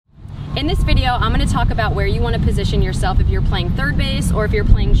In this video, I'm going to talk about where you want to position yourself if you're playing third base or if you're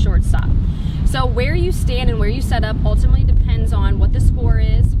playing shortstop. So where you stand and where you set up ultimately depends on what the score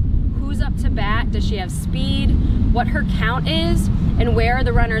is, who's up to bat, does she have speed, what her count is, and where are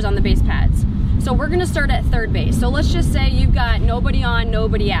the runners on the base pads. So we're gonna start at third base. So let's just say you've got nobody on,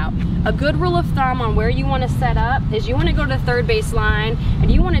 nobody out. A good rule of thumb on where you wanna set up is you wanna go to third base line and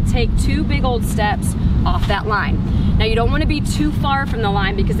you wanna take 2 big old steps off that line. Now you don't wanna be too far from the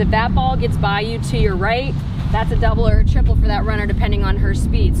line, because if that ball gets by you to your right, that's a double or a triple for that runner depending on her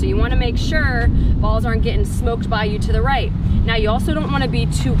speed. So you wanna make sure balls aren't getting smoked by you to the right. Now you also don't wanna be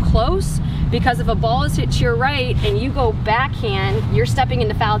too close, because if a ball is hit to your right and you go backhand, you're stepping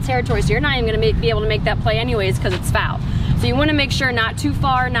into foul territory, so you're not even gonna be able to make that play anyways because it's foul. So you wanna make sure not too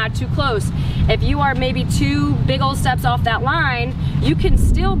far, not too close. If you are maybe 2 big old steps off that line, you can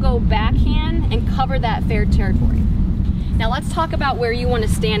still go backhand and cover that fair territory. Now let's talk about where you wanna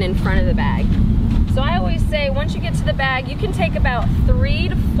stand in front of the bag. So I always say once you get to the bag, you can take about 3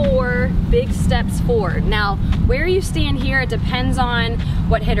 to 4 big steps forward. Now, where you stand here, it depends on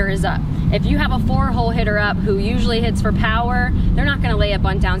what hitter is up. If you have a 4-hole hitter up who usually hits for power, they're not gonna lay a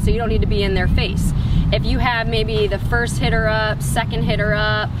bunt down, so you don't need to be in their face. If you have maybe the first hitter up, second hitter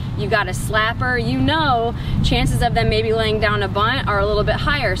up, you got a slapper, you know chances of them maybe laying down a bunt are a little bit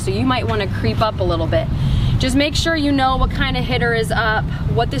higher, so you might wanna creep up a little bit. Just make sure you know what kind of hitter is up,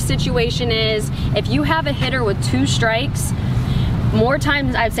 what the situation is. If you have a hitter with 2 strikes, more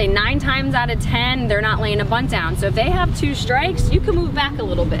times, I'd say 9 times out of 10, they're not laying a bunt down. So if they have 2 strikes, you can move back a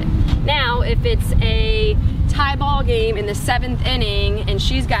little bit. Now, if it's a tie ball game in the 7th inning and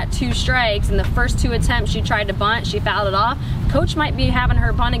she's got 2 strikes and the first 2 attempts she tried to bunt, she fouled it off, coach might be having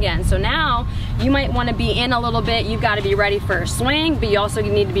her bunt again. So now you might want to be in a little bit. You've got to be ready for a swing, but you also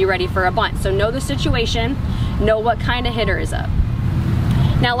need to be ready for a bunt. So know the situation, know what kind of hitter is up.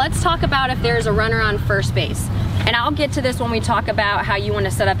 Now let's talk about if there's a runner on first base. And I'll get to this when we talk about how you want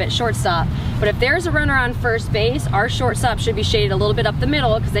to set up at shortstop. But if there's a runner on first base, our shortstop should be shaded a little bit up the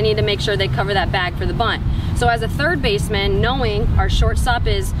middle because they need to make sure they cover that bag for the bunt. So as a third baseman, knowing our shortstop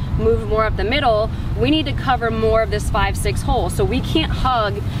is moved more up the middle, we need to cover more of this 5-6 hole. So we can't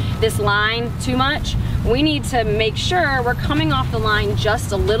hug this line too much. We need to make sure we're coming off the line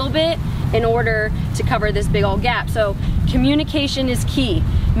just a little bit in order to cover this big old gap. So communication is key.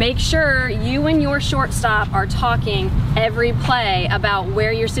 Make sure you and your shortstop are talking every play about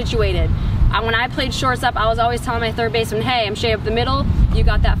where you're situated. When I played shortstop, I was always telling my third baseman, hey, I'm shaded up the middle, you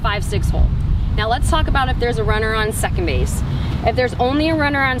got that 5-6 hole. Now let's talk about if there's a runner on second base. If there's only a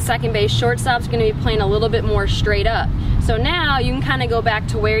runner on second base, shortstop's gonna be playing a little bit more straight up. So now you can kind of go back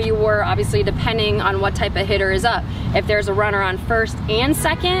to where you were, obviously depending on what type of hitter is up. If there's a runner on first and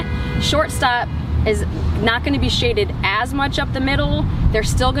second, shortstop is not going to be shaded as much up the middle. They're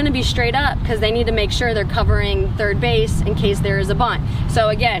still going to be straight up because they need to make sure they're covering third base in case there is a bunt. So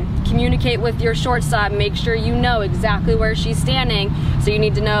again, communicate with your shortstop, make sure you know exactly where she's standing. So you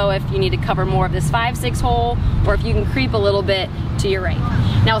need to know if you need to cover more of this 5-6 hole or if you can creep a little bit to your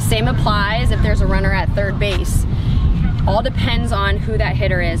right. Now same applies if there's a runner at third base. All depends on who that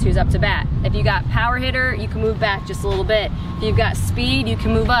hitter is, who's up to bat. If you got power hitter, you can move back just a little bit. If you've got speed, you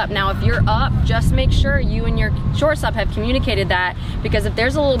can move up. Now if you're up, just make sure you and your shortstop have communicated that, because if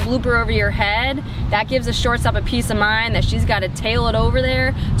there's a little blooper over your head, that gives the shortstop a peace of mind that she's got to tail it over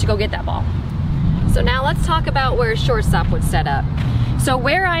there to go get that ball. So now let's talk about where a shortstop would set up. So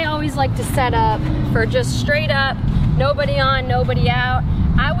where I always like to set up for just straight up, nobody on, nobody out,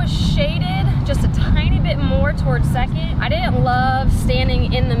 I was shaded just a tiny bit more towards second. I didn't love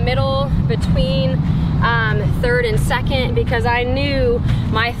standing in the middle between third and second because I knew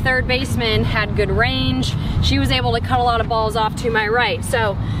my third baseman had good range. She was able to cut a lot of balls off to my right.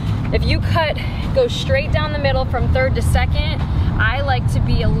 So if you go straight down the middle from third to second, I like to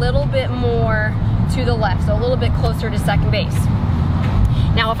be a little bit more to the left, so a little bit closer to second base.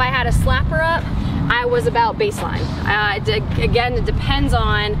 Now if I had a slapper up, I was about baseline. Again, it depends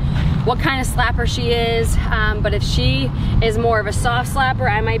on what kind of slapper she is, but if she is more of a soft slapper,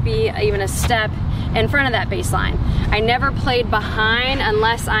 I might be even a step in front of that baseline. I never played behind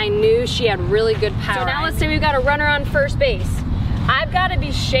unless I knew she had really good power. So now let's say we've got a runner on first base. I've got to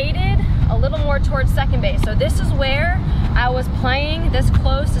be shaded a little more towards second base. So this is where I was playing this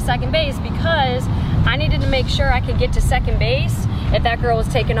close to second base because I needed to make sure I could get to second base if that girl was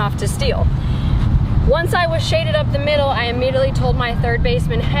taking off to steal. Once I was shaded up the middle, I immediately told my third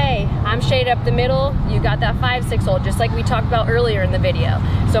baseman, hey, I'm shaded up the middle, you got that 5-6 hole, just like we talked about earlier in the video.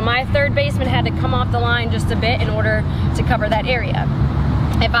 So my third baseman had to come off the line just a bit in order to cover that area.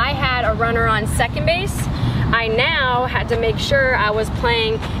 If I had a runner on second base, I now had to make sure I was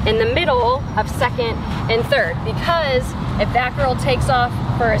playing in the middle of second and third, because if that girl takes off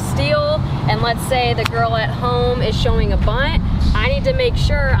for a steal, and let's say the girl at home is showing a bunt, I need to make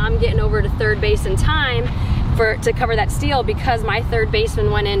sure I'm getting over to third base in time to cover that steal, because my third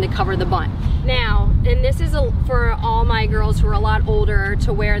baseman went in to cover the bunt. Now, and this is for all my girls who are a lot older,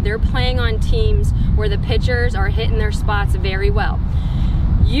 to where they're playing on teams where the pitchers are hitting their spots very well.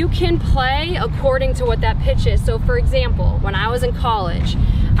 You can play according to what that pitch is. So for example, when I was in college,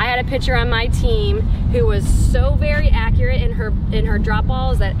 I had a pitcher on my team who was so very accurate in her drop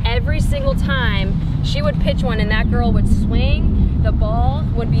balls that every single time she would pitch one and that girl would swing, the ball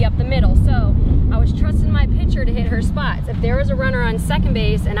would be up the middle. So I was trusting my pitcher to hit her spots. If there was a runner on second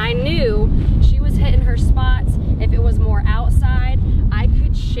base and I knew she was hitting her spots, if it was more outside, I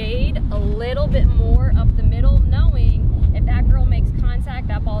could shade a little bit more up the middle, knowing if that girl makes contact,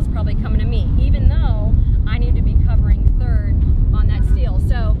 that ball is probably coming to me, even though I need to be covering third on that steal.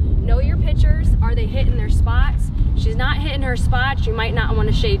 So know your pitchers. Are they hitting their spots? If she's not hitting her spots, you might not want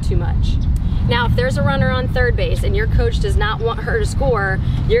to shade too much. Now, if there's a runner on third base and your coach does not want her to score,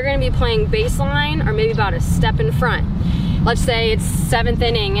 you're going to be playing baseline or maybe about a step in front. Let's say it's 7th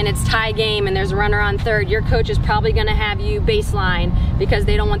inning and it's tie game and there's a runner on third. Your coach is probably going to have you baseline because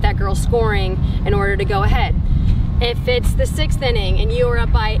they don't want that girl scoring in order to go ahead. If it's the 6th inning and you are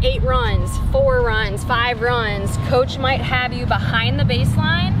up by 8 runs, 4 runs, 5 runs, coach might have you behind the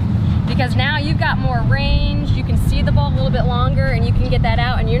baseline, because now you've got more range, you can see the ball a little bit longer and you can get that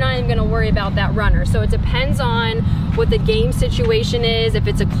out, and you're not even going to worry about that runner. So it depends on what the game situation is. If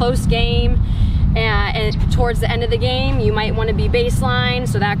it's a close game and towards the end of the game, you might want to be baseline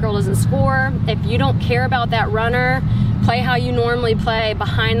so that girl doesn't score. If you don't care about that runner, play how you normally play,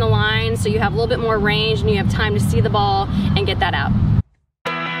 behind the line, so you have a little bit more range and you have time to see the ball and get that out.